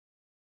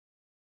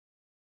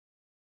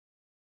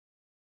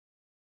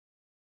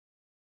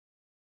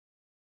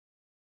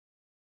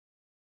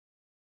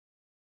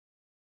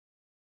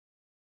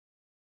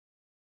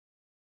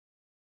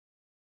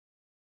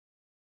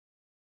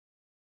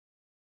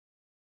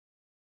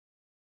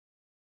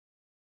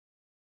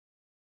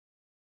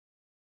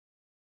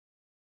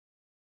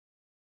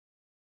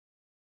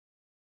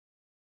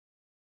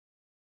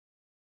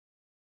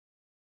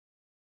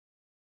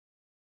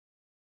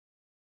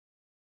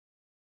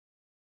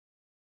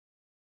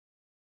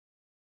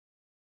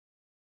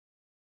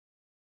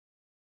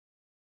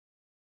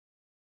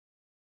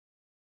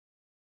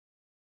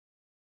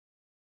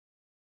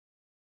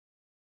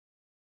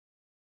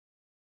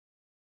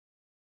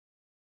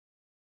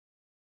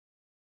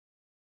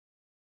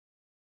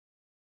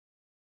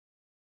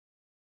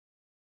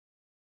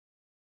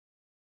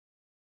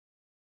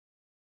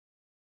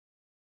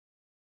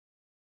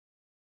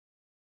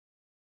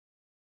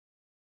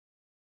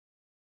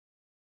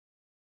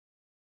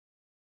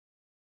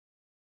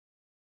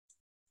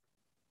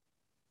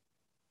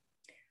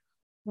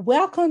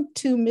Welcome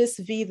to Miss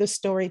V, the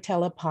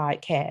Storyteller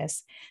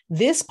podcast.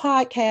 This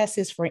podcast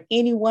is for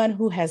anyone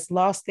who has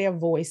lost their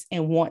voice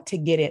and want to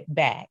get it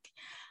back.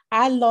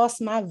 I lost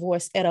my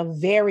voice at a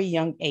very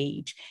young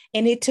age,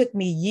 and it took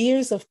me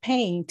years of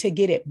pain to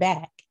get it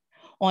back.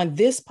 On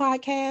this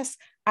podcast,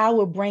 I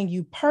will bring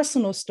you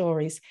personal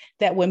stories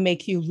that will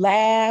make you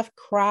laugh,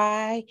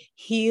 cry,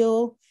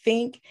 heal,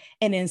 think,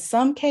 and in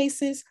some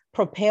cases,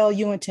 propel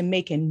you into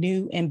making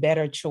new and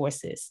better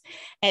choices.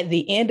 At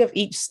the end of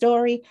each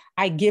story,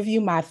 I give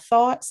you my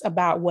thoughts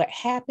about what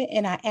happened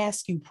and I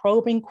ask you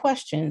probing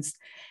questions.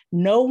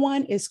 No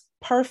one is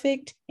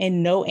perfect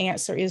and no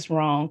answer is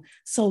wrong.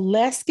 So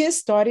let's get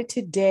started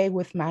today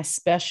with my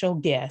special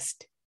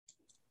guest.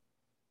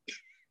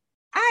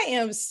 I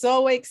am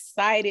so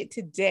excited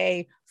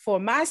today for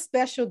my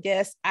special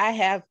guest. I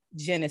have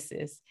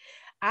Genesis.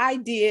 I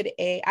did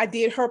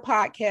her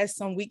podcast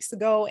some weeks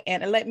ago,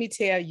 and let me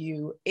tell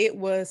you, it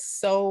was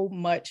so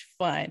much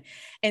fun.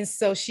 And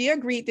so she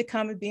agreed to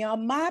come and be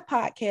on my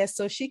podcast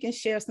so she can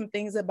share some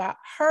things about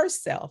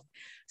herself.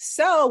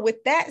 So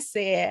with that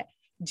said,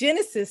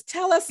 Genesis,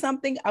 tell us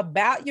something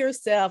about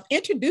yourself.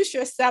 Introduce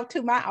yourself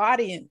to my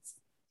audience.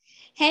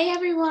 Hey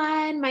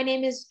everyone, my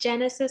name is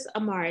Genesis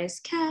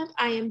Amaris Kemp.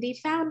 I am the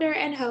founder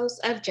and host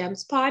of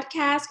Gems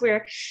Podcast,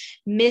 where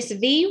Miss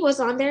V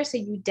was on there, so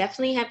you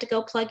definitely have to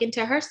go plug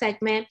into her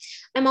segment.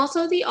 I'm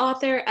also the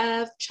author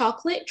of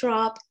Chocolate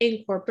Drop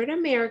in Corporate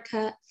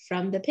America,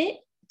 From the Pit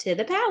to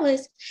the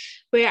Palace,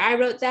 where I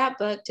wrote that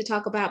book to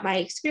talk about my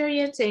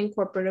experience in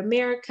corporate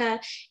America,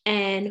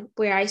 and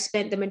where I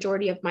spent the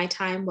majority of my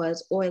time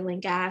was oil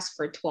and gas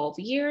for 12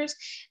 years.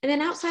 And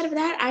then outside of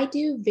that, I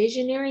do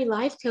visionary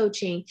life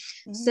coaching.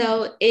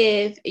 So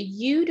if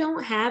you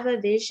don't have a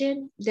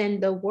vision, then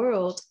the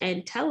world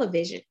and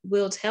television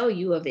will tell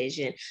you a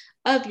vision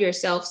of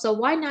yourself. So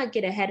why not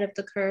get ahead of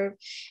the curve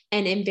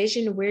and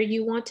envision where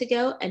you want to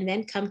go, and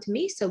then come to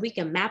me so we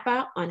can map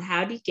out on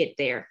how to get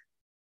there.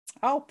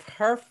 Oh,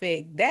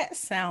 perfect. That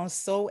sounds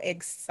so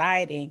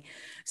exciting.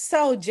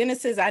 So,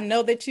 Genesis, I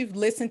know that you've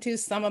listened to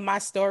some of my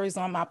stories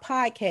on my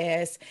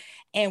podcast,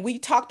 and we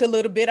talked a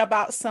little bit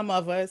about some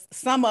of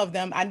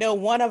them. I know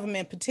one of them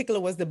in particular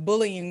was the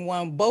bullying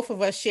one. Both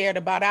of us shared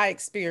about our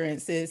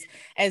experiences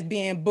as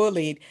being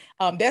bullied.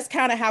 That's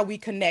kind of how we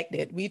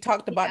connected. We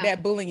talked about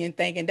that bullying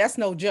thing, and that's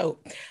no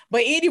joke.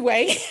 But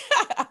anyway,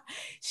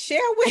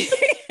 share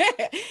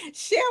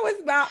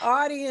with my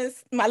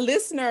audience, my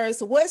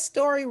listeners, what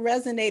story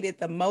resonated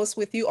the most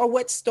with you, or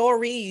what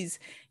stories,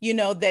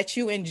 that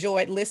you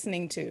enjoyed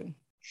listening to.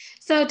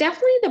 So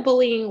definitely the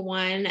bullying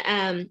one.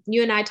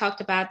 You and I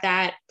talked about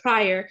that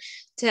prior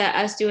to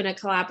us doing a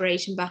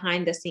collaboration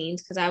behind the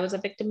scenes, because I was a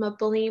victim of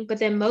bullying. But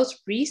then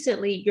most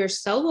recently, your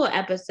solo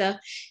episode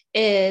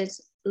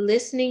is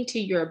listening to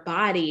your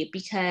body,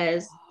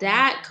 because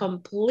that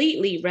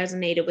completely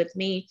resonated with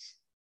me.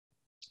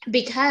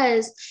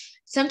 Because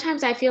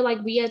sometimes I feel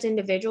like we as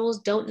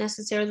individuals don't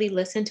necessarily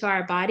listen to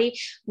our body,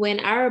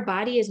 when our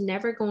body is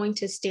never going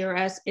to steer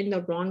us in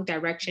the wrong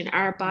direction.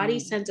 Our body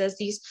sends us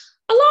these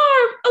alert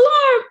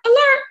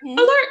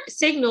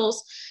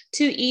signals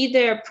to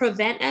either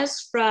prevent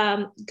us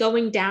from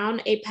going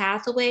down a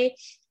pathway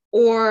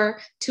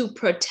or to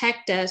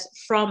protect us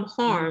from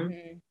harm.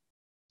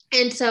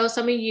 And so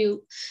some of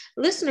you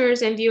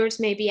listeners and viewers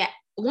may be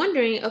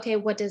wondering, okay,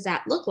 what does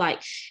that look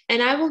like?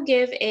 And I will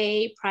give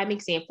a prime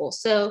example.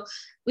 So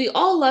we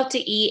all love to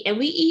eat, and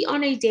we eat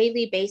on a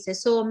daily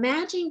basis. So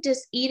imagine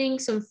just eating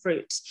some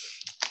fruit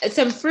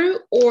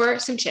or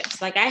some chips.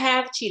 Like I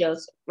have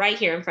Cheetos right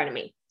here in front of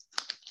me.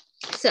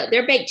 So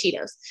they're baked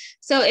Cheetos.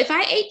 So if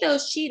I ate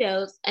those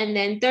Cheetos and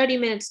then 30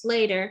 minutes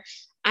later,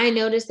 I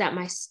notice that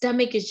my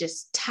stomach is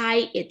just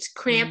tight, it's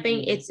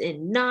cramping, it's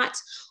in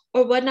knots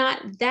or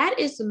whatnot, that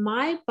is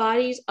my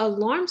body's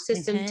alarm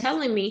system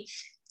telling me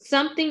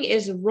something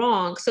is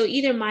wrong. So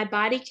either my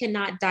body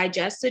cannot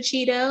digest the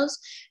Cheetos,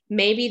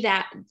 maybe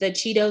that the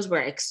Cheetos were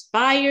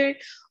expired,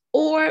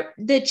 or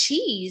the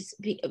cheese,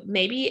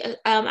 maybe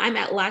I'm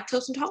at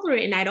lactose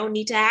intolerant and I don't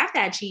need to have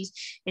that cheese,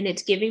 and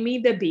it's giving me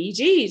the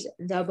BGs,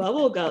 the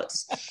bubble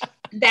guts.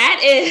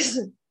 That's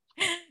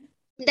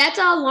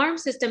our alarm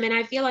system. And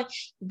I feel like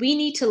we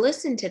need to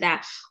listen to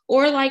that.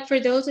 Or like for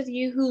those of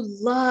you who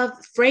love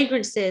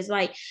fragrances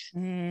like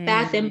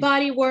Bath and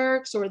Body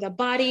Works or The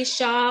Body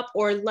Shop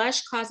or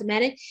Lush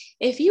Cosmetic,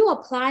 if you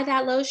apply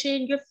that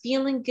lotion, you're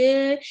feeling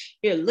good,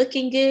 you're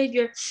looking good,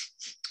 you're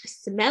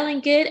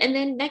smelling good, and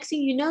then next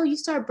thing you know, you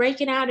start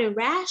breaking out in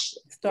rashes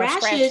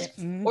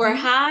or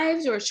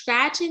hives or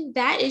scratching.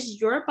 That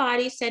is your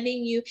body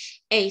sending you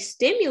a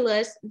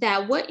stimulus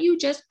that what you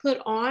just put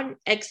on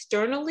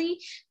externally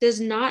does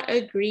not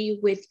agree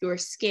with your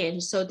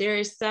skin. So there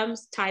is some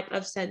type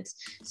of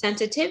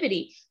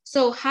sensitivity.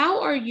 So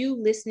how are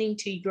you listening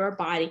to your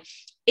body?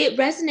 It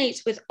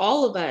resonates with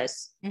all of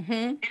us.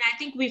 And I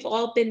think we've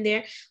all been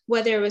there,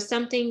 whether it was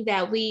something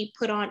that we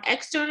put on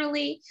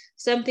externally,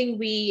 something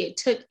we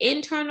took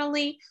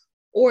internally,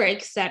 or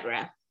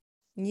etc.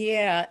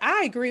 Yeah,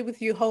 I agree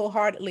with you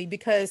wholeheartedly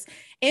because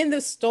in the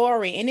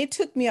story, and it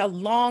took me a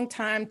long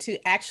time to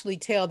actually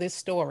tell this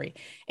story,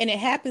 and it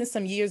happened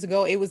some years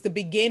ago. It was the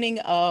beginning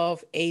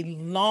of a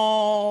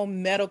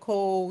long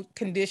medical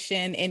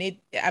condition, and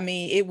I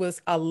mean, it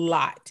was a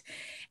lot.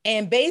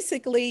 And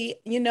basically,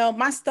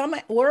 my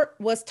stomach work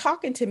was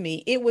talking to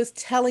me. It was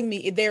telling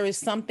me there is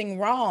something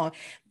wrong.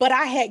 But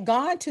I had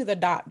gone to the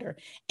doctor,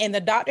 and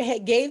the doctor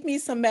had gave me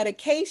some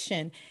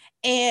medication.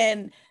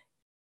 And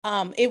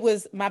it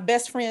was my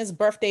best friend's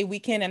birthday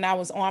weekend, and I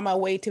was on my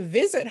way to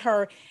visit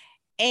her.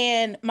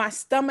 And my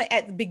stomach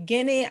at the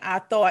beginning, I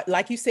thought,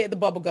 like you said, the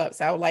bubble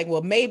guts. I was like,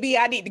 well, maybe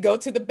I need to go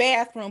to the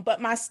bathroom.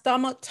 But my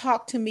stomach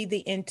talked to me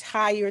the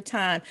entire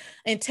time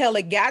until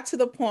it got to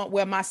the point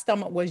where my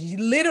stomach was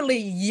literally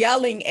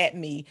yelling at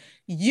me,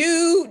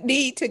 you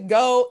need to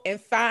go and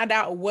find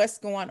out what's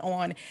going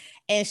on.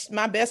 And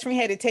my best friend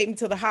had to take me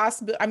to the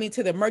hospital. I mean,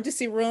 to the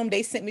emergency room.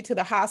 They sent me to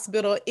the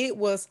hospital. It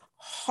was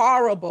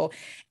horrible.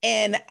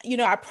 And,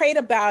 I prayed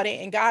about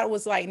it, and God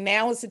was like,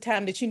 now is the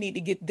time that you need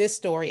to get this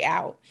story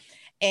out.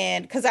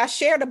 And because I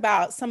shared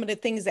about some of the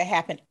things that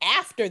happened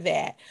after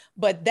that,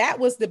 but that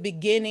was the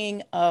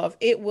beginning of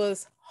it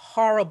was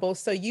horrible.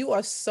 So you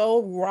are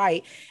so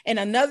right. And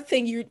another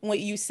thing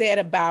what you said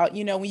about,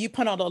 when you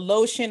put on a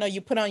lotion or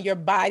you put on your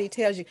body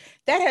tells you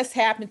that has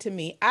happened to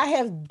me. I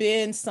have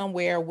been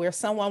somewhere where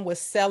someone was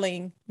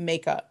selling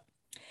makeup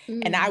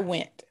and I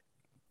went.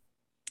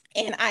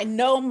 And I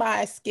know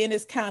my skin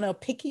is kind of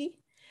picky.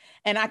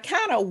 And I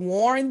kind of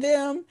warned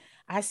them.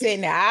 I said,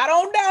 now I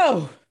don't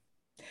know.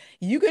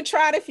 You can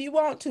try it if you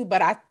want to,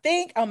 but I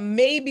think I'm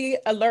maybe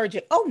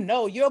allergic. Oh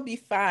no, you'll be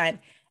fine.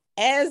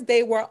 As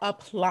they were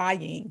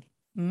applying,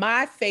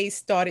 my face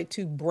started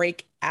to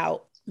break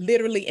out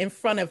literally in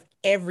front of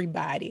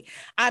everybody.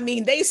 I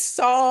mean, they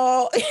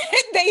saw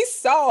they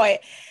saw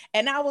it.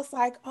 And I was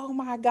like, oh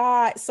my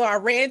God. So I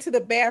ran to the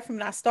bathroom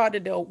and I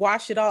started to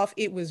wash it off.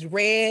 It was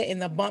red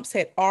and the bumps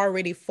had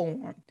already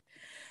formed.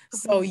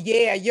 So,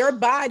 yeah, your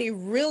body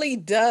really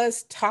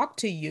does talk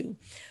to you.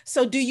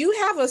 So, do you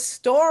have a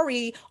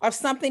story of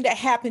something that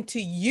happened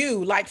to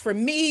you? Like for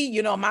me,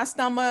 my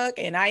stomach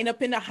and I end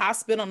up in the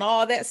hospital and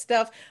all that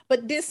stuff.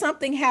 But did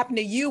something happen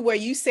to you where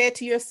you said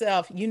to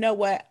yourself, you know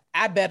what?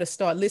 I better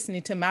start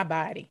listening to my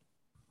body?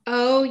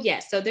 Oh,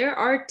 yes. So there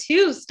are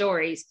two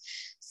stories.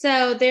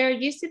 So there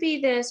used to be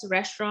this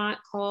restaurant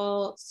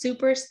called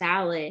Super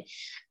Salad.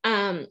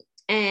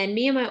 And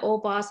me and my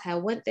old boss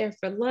had went there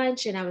for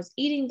lunch, and I was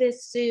eating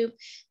this soup.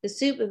 The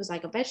soup, it was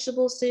like a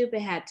vegetable soup.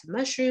 It had some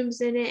mushrooms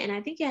in it, and I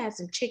think it had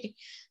some chicken.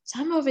 So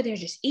I'm over there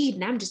just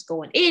eating. I'm just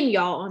going in,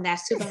 y'all, on that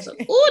soup. I was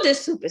like, oh,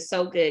 this soup is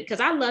so good because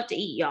I love to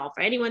eat, y'all.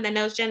 For anyone that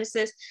knows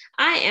Genesis,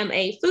 I am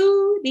a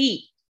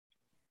foodie.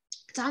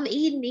 So I'm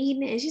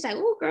eating, and she's like,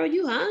 "Oh, girl,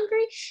 you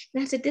hungry?"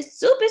 And I said, "This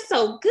soup is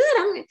so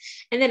good."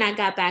 And then I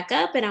got back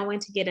up and I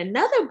went to get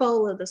another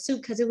bowl of the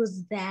soup because it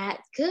was that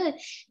good.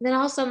 And then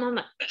all of a sudden I'm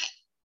like,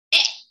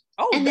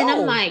 Oh, and then I'm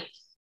no. like,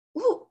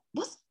 "Ooh,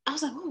 what's?" I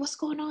was like, "Oh, what's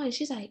going on?" And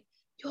she's like,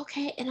 "You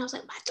okay?" And I was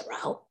like, my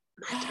throat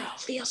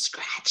feels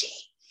scratchy."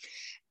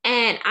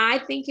 And I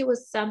think it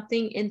was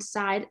something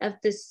inside of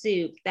the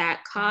soup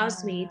that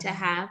caused me to Wow.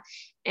 have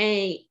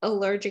a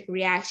allergic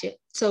reaction.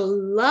 So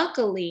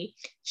luckily,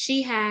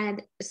 she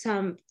had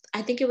some.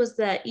 I think it was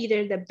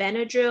either the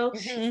Benadryl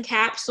Mhm.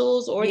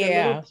 capsules or the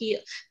little Yeah.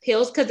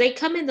 pills because they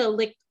come in the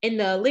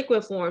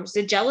liquid forms,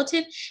 the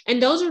gelatin,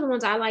 and those are the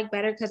ones I like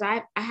better because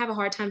I have a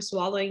hard time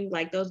swallowing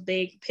like those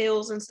big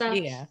pills and stuff.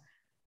 Yeah.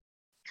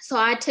 So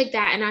I took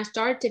that and I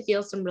started to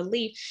feel some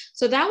relief.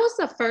 So that was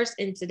the first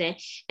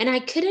incident. And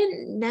I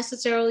couldn't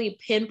necessarily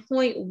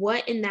pinpoint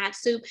what in that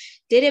soup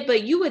did it,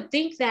 but you would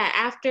think that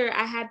after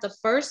I had the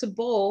first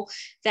bowl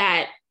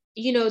that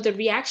the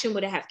reaction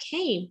would have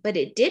came, but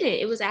it didn't.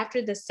 It was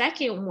after the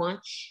second one.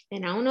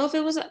 And I don't know if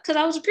it was because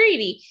I was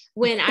greedy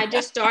when I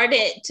just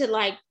started to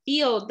like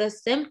feel the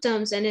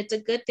symptoms. And it's a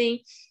good thing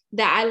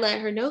that I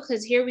let her know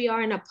because here we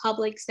are in a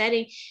public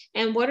setting.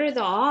 And what are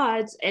the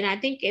odds? And I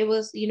think it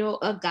was,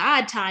 a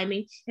God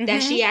timing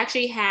that she Mhm.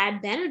 actually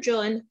had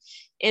Benadryl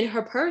in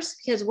her purse.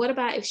 Because what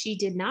about if she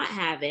did not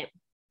have it?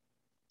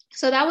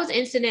 So that was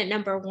incident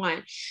number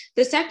one.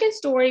 The second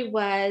story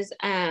was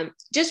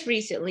just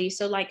recently.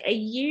 So, like a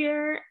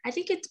year, I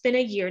think it's been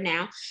a year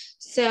now.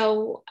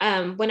 So,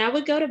 when I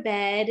would go to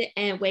bed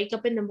and wake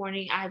up in the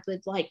morning, I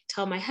would like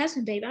tell my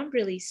husband, babe, I'm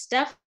really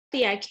stuffy.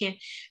 I can't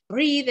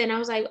breathe. And I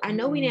was like, I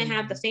know we didn't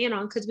have the Mm. fan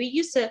on because we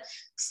used to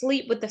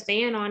sleep with the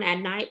fan on at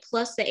night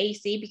plus the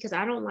AC because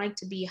I don't like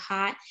to be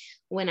hot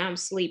when I'm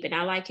sleeping.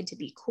 I like it to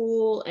be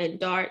cool and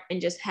dark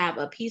and just have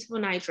a peaceful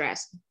night's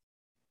rest.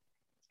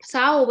 So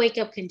I will wake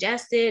up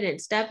congested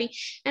and stuffy,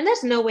 and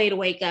there's no way to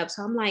wake up.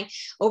 So I'm like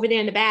over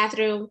there in the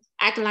bathroom,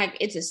 acting like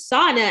it's a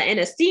sauna and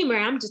a steamer.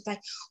 I'm just like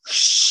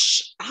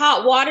whoosh,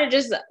 hot water,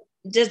 just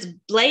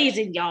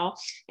blazing, y'all,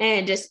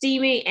 and just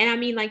steamy. And I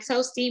mean, like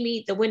so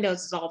steamy, the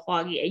windows is all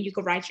foggy, and you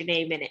can write your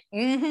name in it.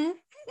 Mhm.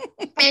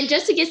 And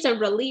just to get some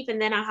relief,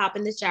 and then I hop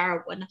in the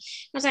shower. When I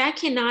was like, I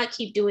cannot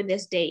keep doing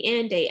this day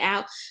in, day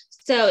out.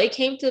 So it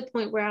came to the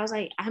point where I was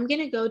like, I'm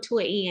going to go to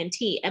an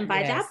ENT. And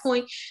by that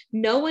point,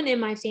 no one in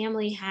my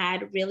family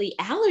had really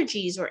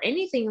allergies or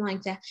anything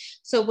like that.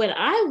 So when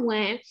I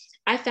went,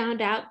 I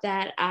found out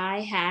that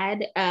I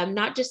had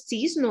not just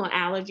seasonal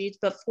allergies,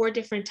 but 4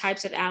 different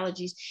types of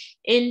allergies,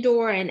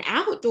 indoor and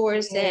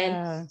outdoors.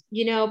 And,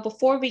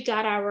 before we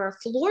got our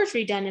floors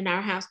redone in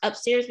our house,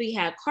 upstairs we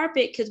had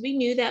carpet because we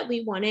knew that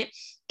we wanted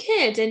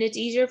kids, and it's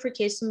easier for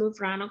kids to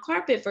move around on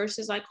carpet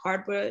versus like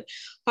hardwood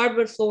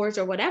floors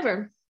or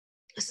whatever.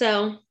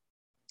 So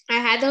I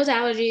had those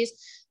allergies.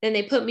 Then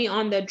they put me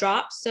on the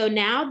drops. So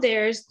now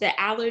there's the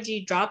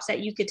allergy drops that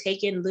you could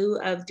take in lieu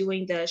of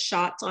doing the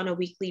shots on a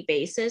weekly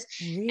basis.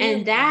 Really?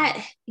 And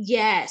that,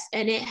 yes,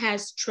 and it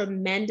has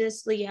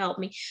tremendously helped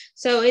me.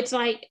 So it's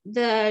like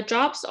the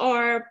drops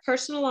are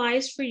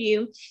personalized for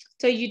you.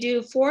 So you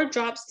do 4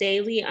 drops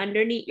daily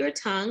underneath your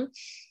tongue,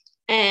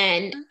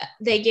 and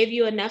they give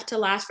you enough to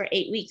last for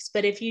 8 weeks.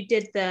 But if you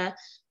did the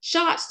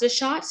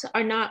shots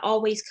are not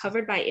always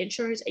covered by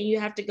insurance, and you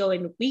have to go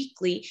in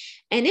weekly,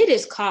 and it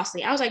is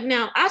costly. I was like,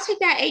 no, I'll take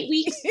that 8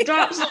 weeks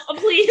drops,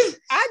 please.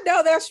 I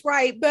know that's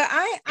right. But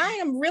I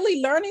am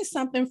really learning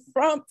something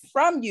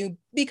from you,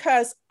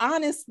 because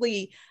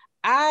honestly,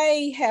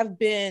 I have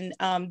been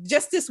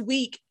just this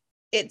week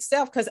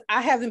itself, because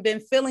I haven't been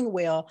feeling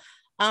well.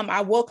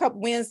 I woke up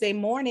Wednesday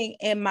morning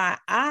and my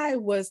eye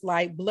was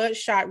like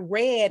bloodshot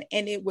red,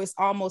 and it was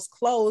almost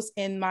closed,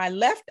 and my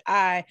left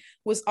eye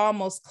was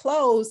almost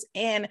closed.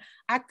 And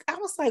I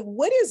was like,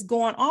 what is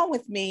going on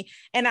with me?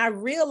 And I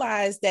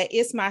realized that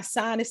it's my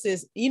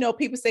sinuses.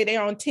 People say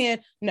they're on 10.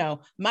 No,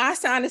 my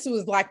sinus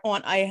was like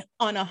on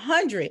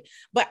 100,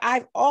 but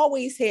I've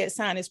always had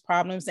sinus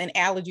problems and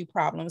allergy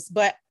problems,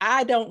 but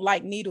I don't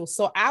like needles.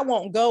 So I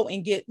won't go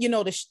and get,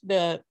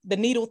 the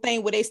needle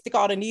thing where they stick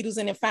all the needles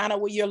in and find out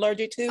what you're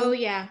allergic to. Oh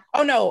yeah.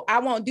 Oh no, I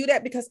won't do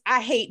that because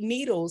I hate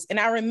needles. And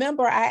I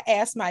remember I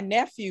asked my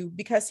nephew,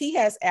 because he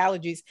has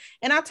allergies,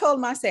 and I told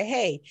him, I said,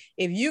 hey,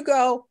 if you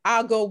go,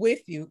 I'll go with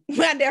you.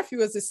 My nephew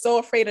is so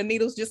afraid of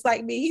needles, just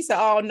like me. He said,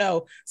 oh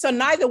no. So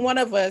neither one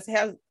of us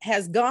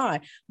has gone,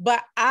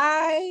 but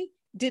I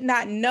did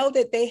not know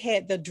that they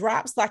had the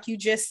drops, like you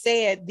just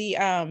said,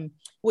 the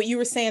what you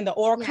were saying, the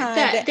oral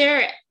kind.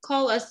 They're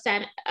called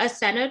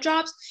Ascena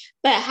drops.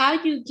 But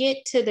how you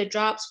get to the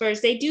drops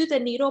first, they do the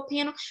needle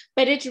panel,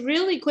 but it's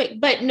really quick.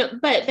 But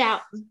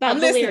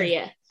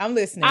Valeria, I'm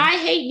listening. I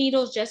hate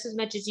needles just as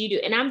much as you do.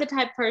 And I'm the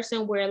type of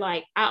person where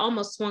like I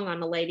almost swung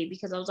on a lady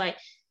because I was like,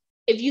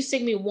 if you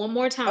stick me one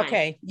more time.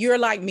 Okay, you're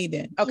like me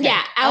then. Okay.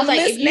 Yeah, I was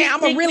like, I'm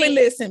gonna really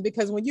listen,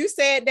 because when you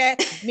said that,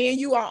 me and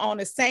you are on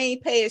the same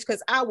page,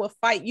 because I will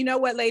fight. You know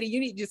what, lady? You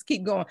need to just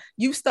keep going.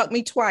 You stuck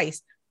me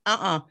twice.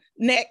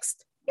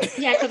 Next.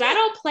 Yeah, because I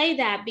don't play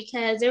that,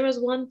 because there was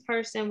one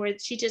person where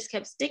she just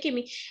kept sticking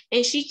me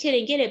and she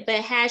couldn't get it.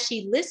 But had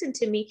she listened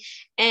to me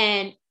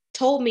and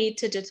told me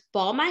to just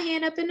ball my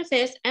hand up in the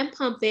fist and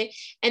pump it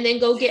and then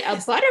go get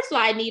a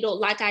butterfly needle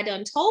like I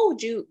done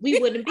told you, we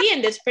wouldn't be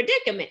in this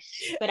predicament.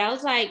 But I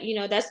was like,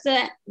 that's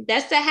the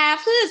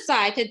half hood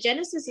side, because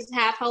Genesis is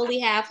half holy,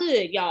 half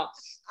hood, y'all.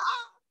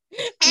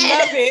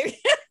 Love it.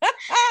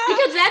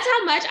 Because that's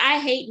how much I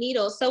hate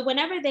needles. So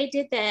whenever they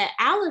did the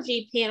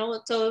allergy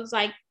panel, so it was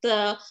like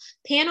the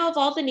panel of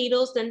all the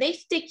needles, then they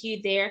stick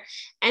you there.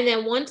 And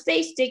then once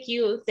they stick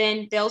you,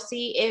 then they'll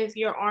see if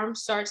your arm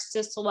starts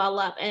to swell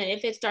up. And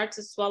if it starts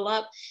to swell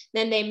up,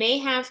 then they may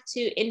have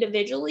to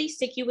individually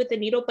stick you with the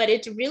needle, but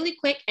it's really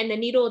quick and the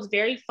needle is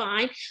very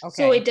fine. Okay.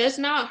 So it does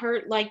not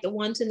hurt like the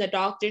ones in the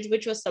doctors,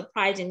 which was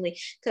surprisingly,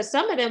 because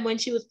some of them, when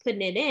she was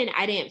putting it in,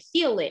 I didn't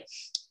feel it.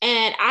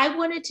 And I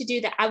wanted to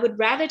do that. I would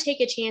rather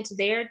take a chance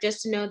there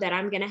just to know that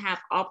I'm going to have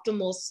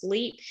optimal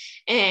sleep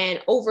and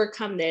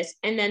overcome this.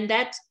 And then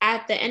that's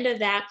at the end of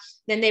that,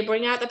 then they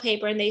bring out the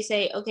paper and they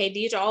say, okay,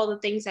 these are all the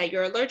things that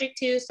you're allergic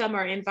to. Some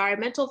are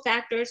environmental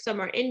factors,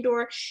 some are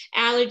indoor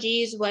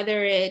allergies,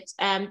 whether it's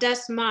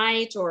dust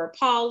mites or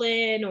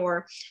pollen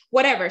or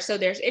whatever. So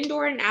there's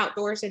indoor and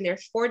outdoors, and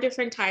there's 4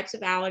 different types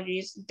of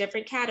allergies,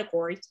 different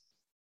categories.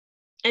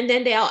 And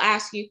then they'll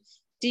ask you,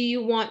 do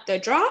you want the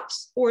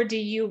drops or do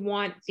you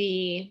want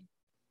the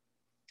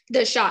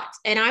shots?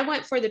 And I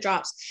went for the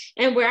drops.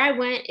 And where I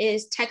went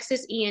is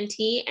Texas ENT,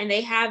 and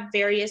they have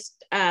various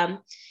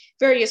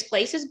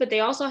places, but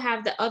they also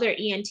have the other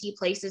ENT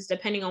places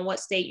depending on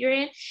what state you're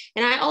in.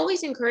 And I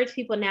always encourage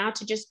people now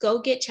to just go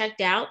get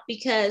checked out,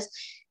 because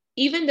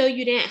even though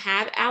you didn't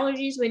have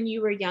allergies when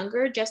you were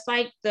younger, just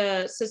like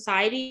the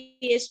society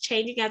is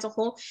changing as a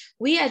whole,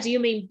 we as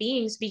human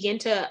beings begin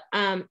to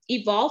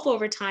evolve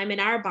over time,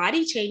 and our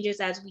body changes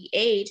as we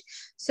age.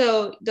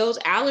 So those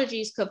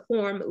allergies could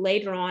form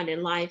later on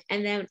in life.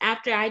 And then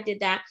after I did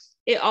that,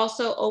 it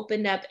also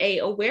opened up a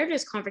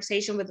awareness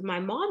conversation with my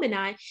mom and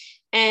I,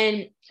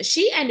 and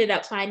she ended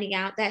up finding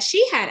out that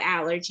she had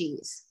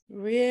allergies.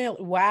 Really?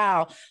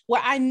 Wow.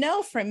 Well, I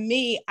know for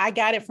me, I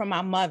got it from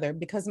my mother,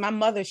 because my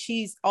mother,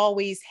 she's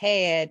always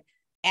had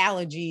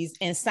allergies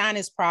and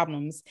sinus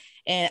problems.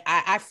 And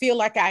I feel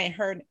like I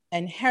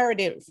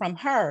inherited from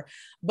her.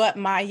 But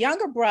my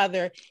younger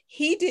brother,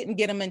 he didn't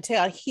get them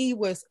until he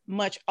was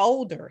much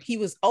older. He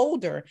was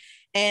older.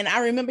 And I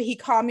remember he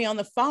called me on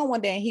the phone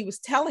one day and he was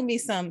telling me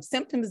some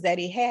symptoms that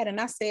he had.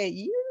 And I said,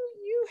 you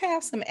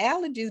have some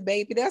allergies,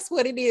 baby. That's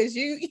what it is.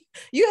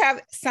 You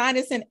have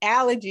sinus and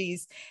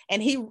allergies.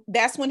 And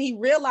that's when he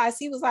realized.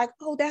 He was like,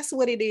 oh, that's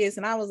what it is.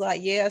 And I was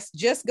like, yes,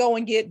 just go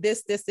and get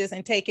this,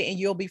 and take it and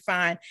you'll be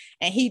fine.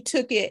 And he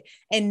took it.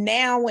 And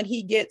now when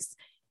he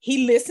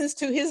listens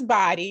to his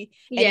body.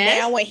 Yes. And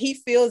now when he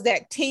feels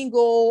that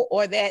tingle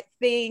or that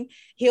thing,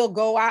 he'll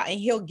go out and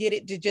he'll get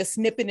it to just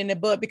snip it in the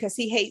bud, because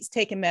he hates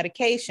taking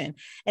medication.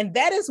 And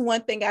that is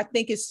one thing I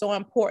think is so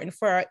important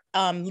for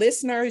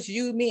listeners,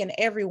 you, me, and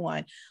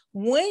everyone.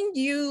 When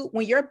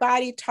your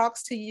body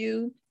talks to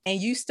you and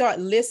you start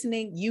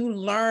listening, you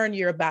learn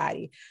your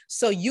body.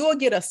 So you'll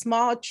get a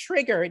small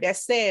trigger that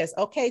says,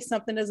 okay,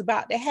 something is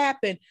about to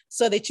happen,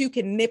 so that you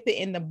can nip it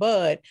in the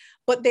bud.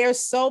 But there's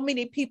so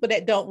many people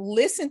that don't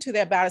listen to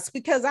their bodies,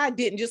 because I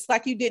didn't, just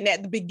like you didn't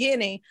at the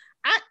beginning.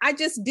 I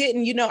just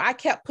didn't, I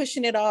kept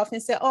pushing it off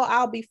and said, oh,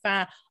 I'll be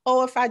fine.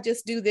 Oh, if I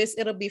just do this,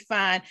 it'll be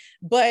fine.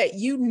 But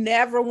you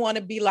never want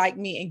to be like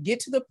me and get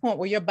to the point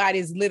where your body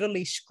is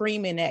literally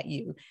screaming at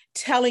you,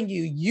 telling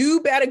you, you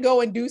better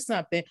go and do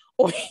something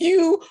or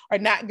you are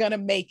not going to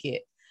make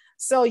it.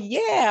 So,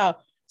 yeah.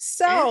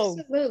 So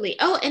absolutely.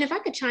 Oh, and if I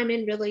could chime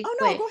in really quick.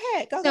 No, go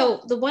ahead. Go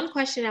ahead. The one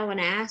question I want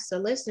to ask the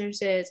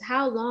listeners is,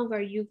 how long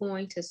are you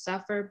going to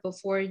suffer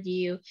before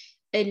you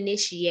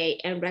initiate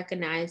and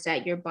recognize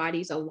that your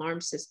body's alarm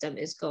system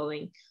is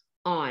going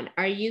on?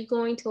 Are you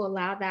going to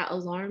allow that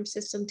alarm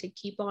system to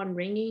keep on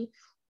ringing,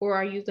 or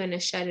are you going to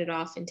shut it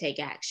off and take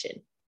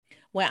action?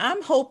 Well,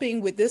 I'm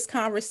hoping with this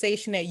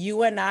conversation that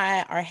you and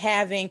I are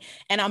having,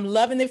 and I'm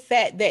loving the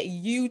fact that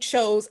you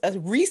chose a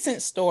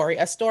recent story,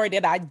 a story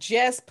that I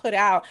just put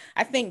out,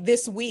 I think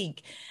this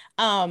week.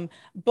 But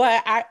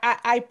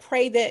I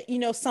pray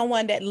that,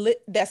 someone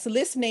that's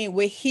listening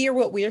will hear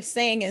what we're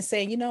saying and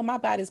saying, my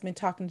body's been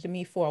talking to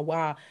me for a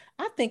while.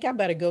 I think I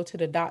better go to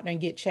the doctor and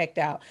get checked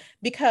out,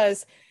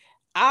 because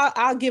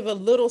I'll give a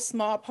little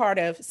small part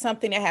of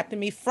something that happened to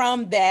me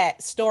from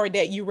that story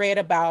that you read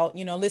about,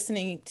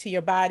 listening to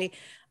your body.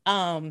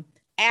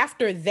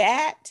 After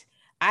that,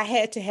 I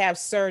had to have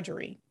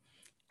surgery.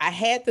 I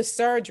had the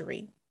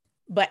surgery,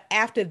 but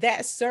after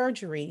that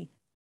surgery,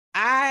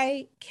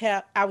 I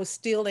was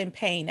still in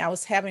pain. I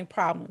was having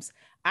problems.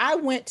 I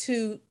went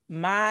to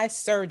my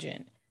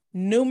surgeon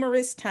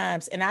numerous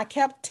times and I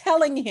kept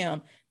telling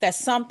him that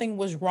something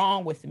was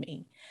wrong with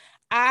me.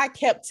 I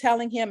kept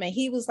telling him, and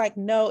he was like,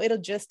 no, it'll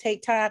just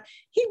take time.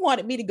 He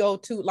wanted me to go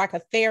to like a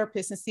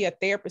therapist and see a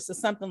therapist or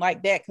something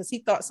like that, because he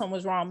thought something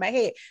was wrong with my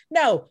head.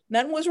 No,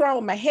 nothing was wrong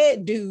with my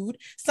head, dude.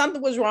 Something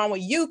was wrong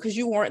with you, because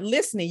you weren't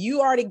listening.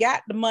 You already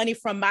got the money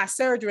from my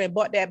surgery and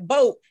bought that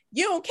boat.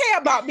 You don't care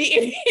about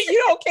me.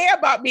 You don't care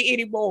about me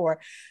anymore.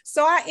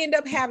 So I end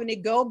up having to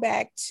go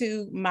back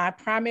to my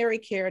primary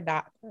care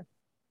doctor.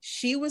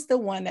 She was the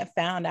one that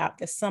found out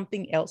that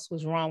something else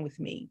was wrong with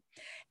me.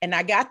 And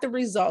I got the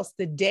results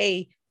the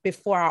day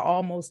before I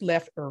almost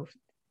left Earth.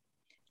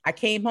 I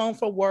came home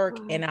from work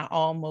and I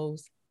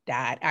almost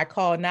died. I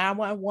called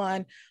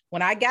 911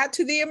 when I got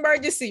to the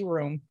emergency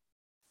room.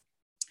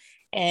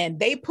 And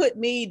they put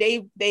me,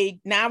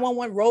 they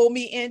 911 rolled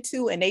me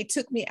into, and they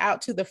took me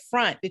out to the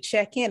front to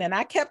check in. And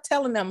I kept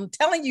telling them, I'm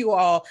telling you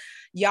all,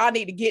 y'all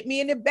need to get me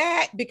in the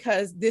back,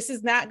 because this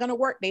is not going to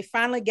work. They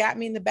finally got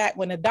me in the back.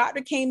 When the doctor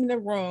came in the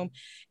room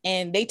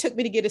and they took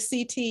me to get a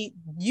CT,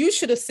 you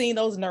should have seen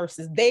those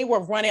nurses. They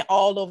were running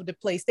all over the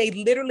place. They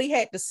literally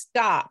had to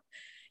stop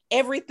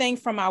everything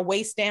from my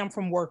waist down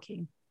from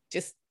working,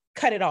 just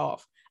cut it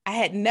off. I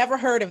had never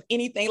heard of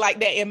anything like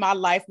that in my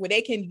life, where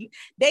they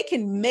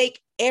can make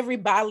every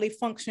bodily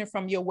function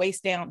from your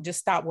waist down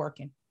just stop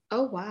working.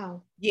 Oh,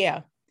 wow.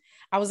 Yeah.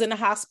 I was in the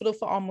hospital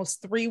for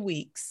almost 3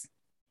 weeks.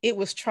 It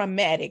was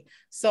traumatic.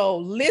 So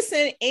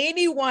listen,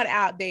 anyone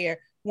out there,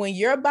 when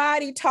your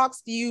body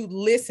talks to you,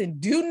 listen,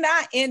 do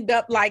not end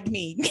up like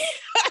me.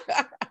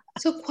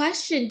 So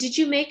question, did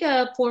you make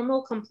a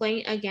formal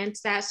complaint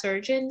against that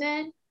surgeon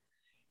then?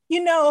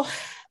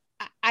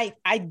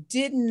 I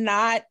did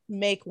not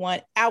make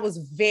one. I was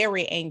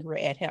very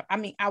angry at him. I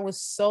mean, I was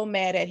so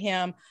mad at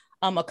him.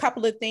 A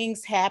couple of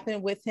things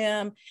happened with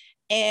him.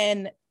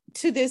 And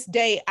to this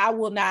day, I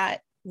will not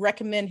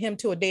recommend him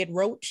to a dead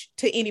roach,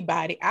 to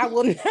anybody. I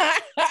would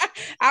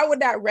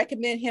not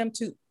recommend him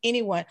to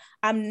anyone.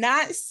 I'm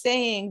not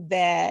saying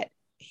that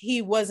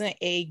he wasn't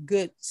a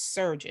good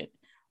surgeon.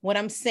 What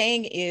I'm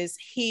saying is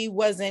he's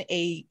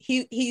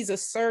a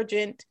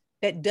surgeon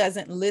that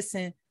doesn't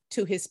listen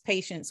to his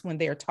patients when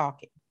they're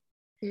talking.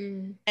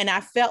 And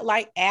I felt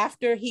like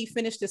after he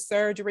finished the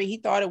surgery, he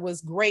thought it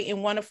was great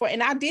and wonderful.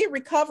 And I did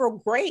recover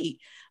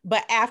great.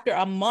 But after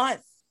a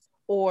month,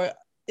 I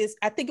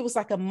think it was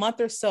like a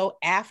month or so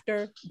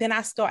after, then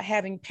I started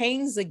having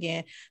pains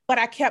again. But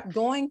I kept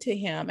going to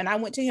him. And I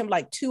went to him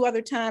like 2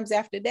 other times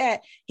after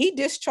that. He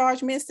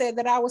discharged me and said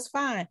that I was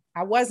fine.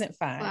 I wasn't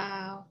fine.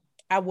 Wow.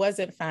 I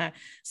wasn't fine.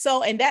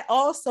 So, and that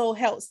also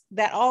helps,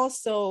 that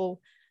also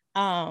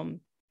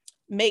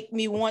make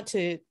me want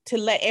to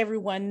let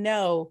everyone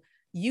know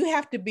you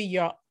have to be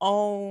your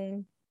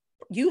own,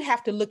 you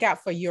have to look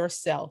out for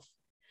yourself.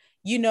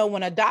 You know,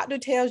 when a doctor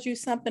tells you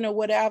something or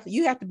whatever,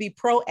 you have to be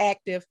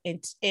proactive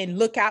and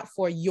look out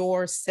for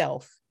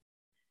yourself.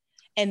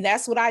 And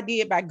that's what I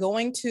did by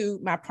going to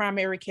my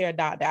primary care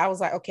doctor. I was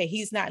like, okay,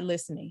 he's not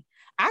listening.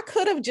 I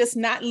could have just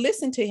not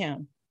listened to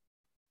him.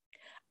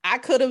 I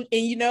could have,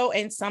 and you know,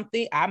 and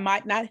something, I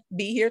might not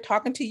be here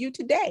talking to you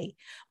today,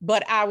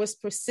 but I was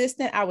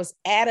persistent. I was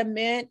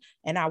adamant.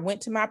 And I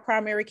went to my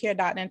primary care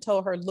doctor and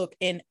told her, look,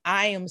 and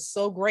I am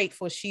so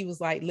grateful. She was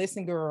like,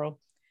 listen, girl,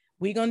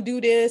 we're going to do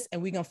this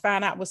and we're going to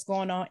find out what's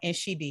going on. And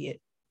she did.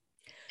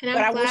 And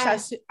but I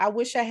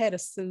wish I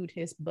had sued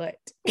his butt.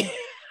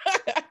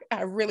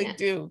 I really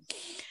do.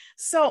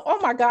 So, oh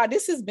my God,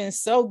 this has been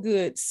so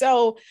good.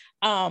 So,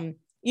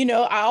 you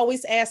know, I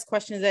always ask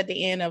questions at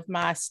the end of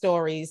my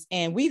stories,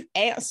 and we've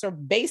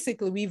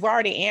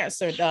already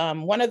answered.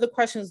 One of the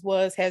questions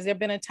was, has there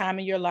been a time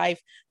in your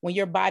life when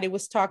your body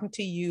was talking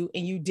to you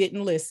and you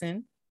didn't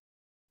listen?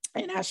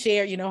 And I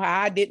shared, you know,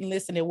 how I didn't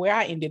listen and where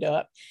I ended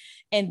up.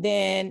 And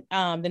then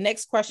the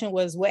next question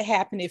was, what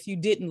happened if you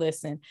didn't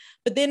listen?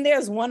 But then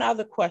there's one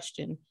other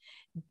question.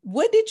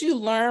 What did you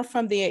learn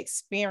from the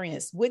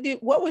experience?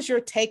 What was your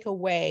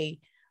takeaway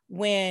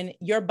when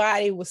your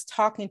body was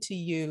talking to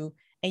you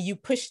and you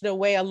pushed it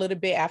away a little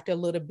bit after a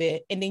little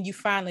bit, and then you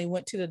finally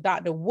went to the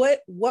doctor?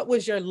 What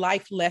was your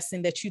life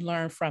lesson that you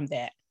learned from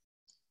that?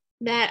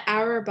 That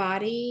our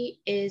body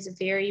is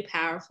very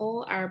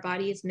powerful. Our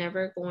body is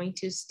never going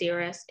to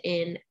steer us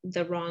in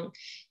the wrong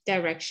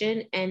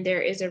direction. And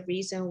there is a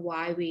reason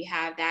why we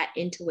have that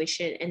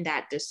intuition and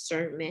that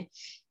discernment.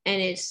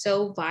 And it's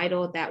so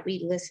vital that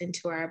we listen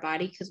to our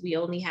body, because we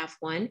only have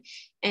one,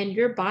 and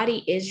your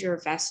body is your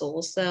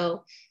vessel.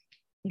 So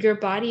your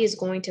body is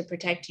going to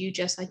protect you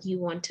just like you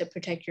want to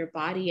protect your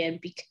body.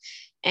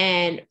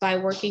 And by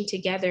working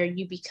together,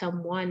 you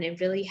become one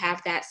and really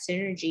have that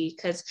synergy.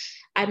 Because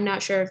I'm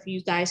not sure if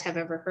you guys have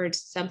ever heard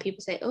some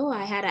people say, oh,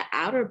 I had an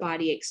outer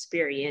body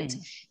experience.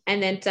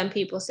 And then some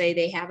people say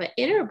they have an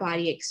inner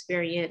body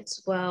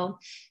experience. Well,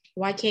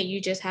 why can't you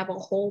just have a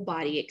whole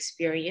body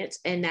experience?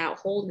 And that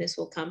wholeness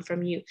will come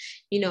from you,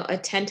 you know,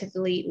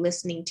 attentively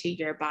listening to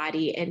your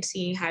body and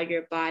seeing how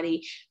your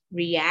body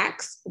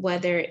reacts,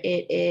 whether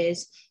it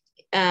is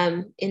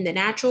in the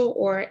natural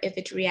or if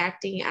it's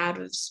reacting out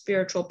of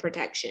spiritual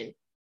protection.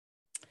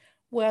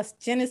 Well,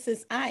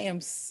 Genesis, I am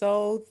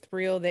so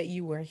thrilled that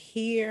you were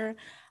here.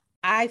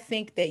 I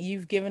think that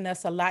you've given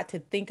us a lot to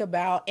think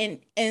about and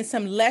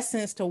some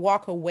lessons to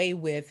walk away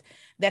with,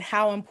 that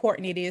how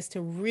important it is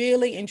to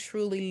really and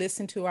truly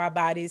listen to our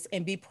bodies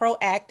and be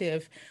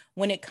proactive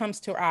when it comes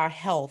to our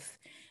health.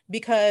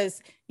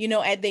 Because, you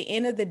know, at the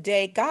end of the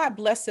day, God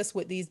blessed us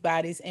with these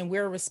bodies and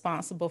we're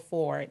responsible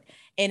for it.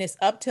 And it's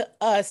up to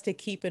us to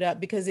keep it up,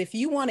 because if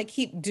you want to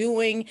keep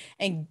doing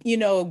and, you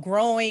know,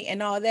 growing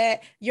and all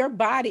that, your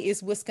body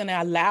is what's going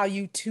to allow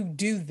you to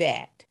do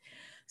that.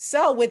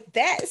 So with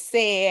that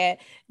said,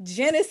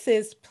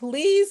 Genesis,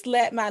 please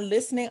let my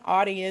listening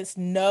audience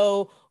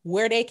know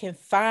where they can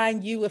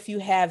find you. If you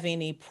have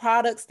any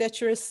products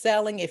that you're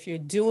selling, if you're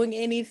doing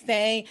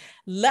anything,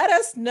 let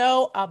us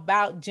know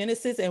about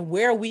Genesis and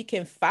where we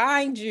can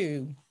find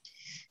you.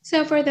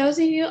 So for those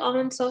of you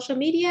on social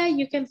media,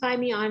 you can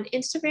find me on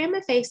Instagram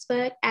and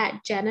Facebook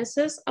at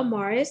Genesis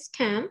Amaris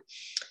Kemp,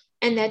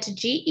 and that's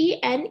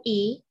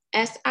GENESIS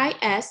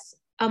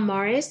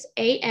Amaris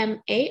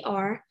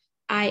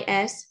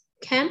AMARIS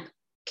Kemp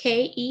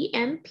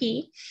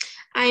KEMP.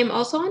 I am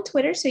also on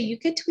Twitter, so you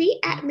could tweet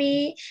at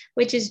me,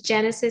 which is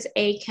Genesis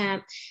A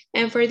Kemp.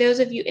 And for those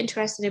of you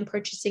interested in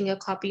purchasing a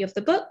copy of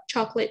the book,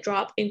 Chocolate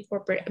Drop in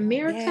Corporate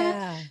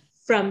America,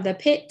 From the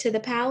Pit to the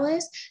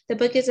Palace, the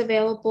book is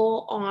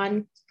available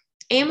on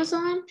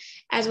Amazon,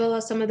 as well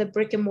as some of the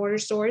brick and mortar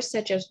stores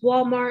such as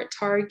Walmart,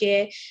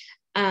 Target,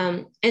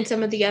 and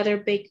some of the other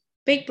big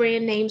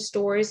brand name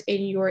stores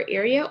in your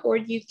area. Or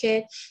you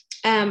could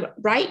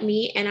write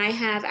me, and I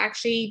have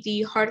actually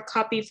the hard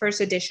copy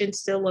first edition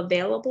still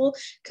available,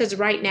 because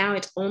right now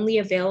it's only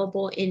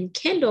available in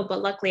Kindle,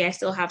 but luckily I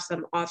still have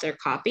some author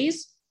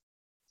copies.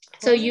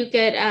 So you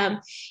could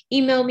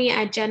email me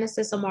at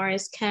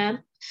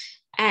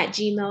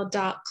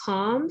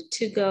genesisamarisKemp@gmail.com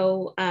to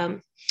go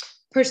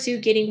pursue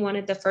getting one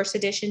of the first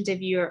editions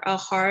if you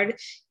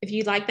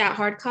like that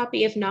hard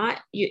copy. If not,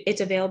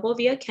 it's available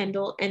via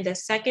Kindle, and the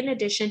second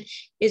edition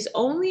is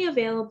only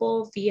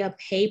available via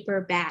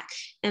paperback.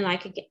 And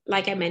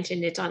like I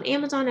mentioned, it's on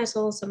Amazon as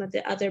well as some of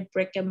the other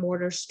brick and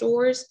mortar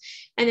stores.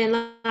 And then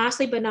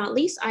lastly but not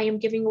least, I am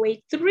giving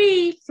away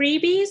 3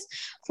 freebies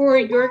for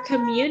your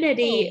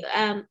community,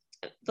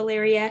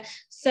 Valeria.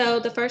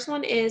 So the first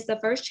one is the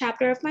first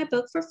chapter of my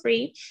book for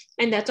free,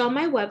 and that's on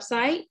my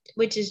website,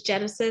 which is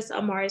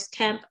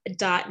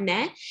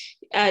genesisamarisKemp.net.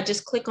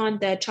 just click on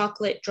the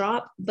chocolate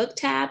drop book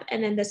tab.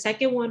 And then the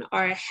second one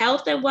are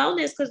health and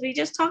wellness, because we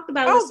just talked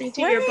about listening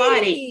to your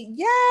body.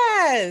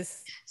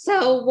 Yes.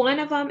 So one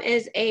of them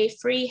is a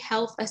free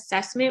health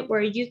assessment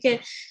where you can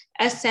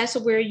assess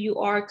where you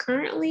are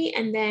currently,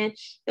 and then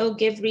it'll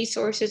give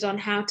resources on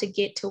how to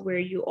get to where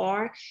you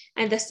are.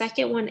 And the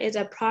second one is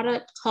a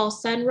product called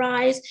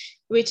Sunrise,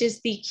 which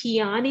is the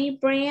Kiani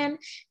brand,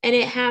 and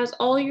it has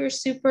all your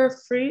super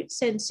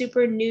fruits and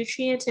super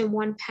nutrients in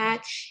one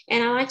pack.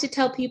 And I like to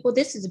tell people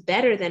this is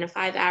better than a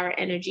 5-hour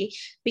energy,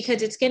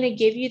 because it's going to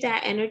give you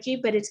that energy,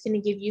 but it's going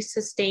to give you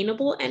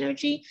sustainable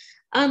energy.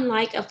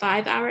 Unlike a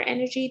 5-hour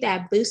energy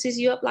that boosts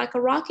you up like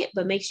a rocket,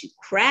 but makes you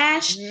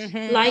crash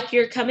like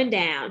you're coming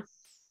down.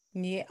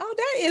 Yeah. Oh,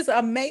 that is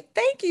amazing.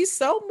 Thank you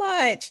so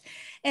much.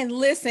 And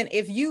listen,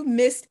 if you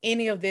missed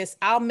any of this,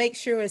 I'll make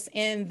sure it's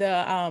in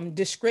the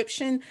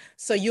description,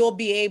 so you'll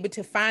be able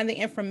to find the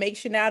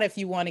information out. If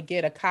you want to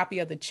get a copy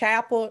of the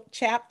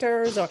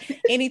chapters or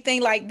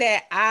anything like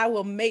that, I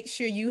will make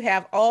sure you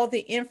have all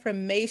the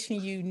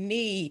information you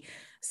need.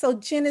 So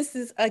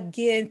Genesis,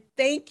 again,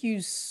 thank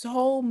you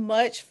so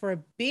much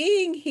for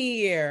being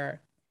here.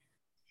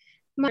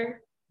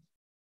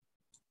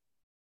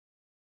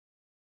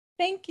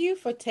 Thank you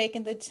for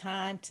taking the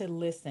time to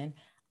listen.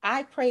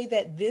 I pray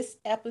that this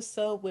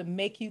episode would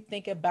make you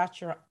think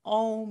about your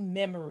own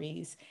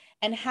memories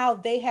and how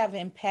they have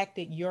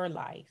impacted your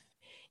life.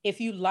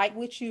 If you like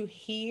what you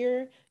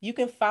hear, you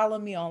can follow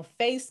me on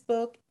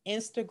Facebook,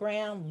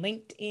 Instagram,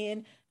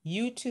 LinkedIn,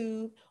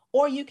 YouTube,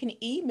 or you can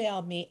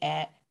email me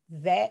at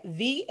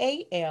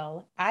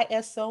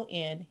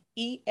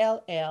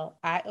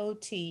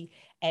VALISONELLIOT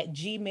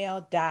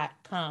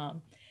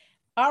 @gmail.com.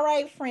 All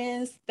right,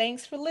 friends,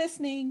 thanks for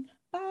listening.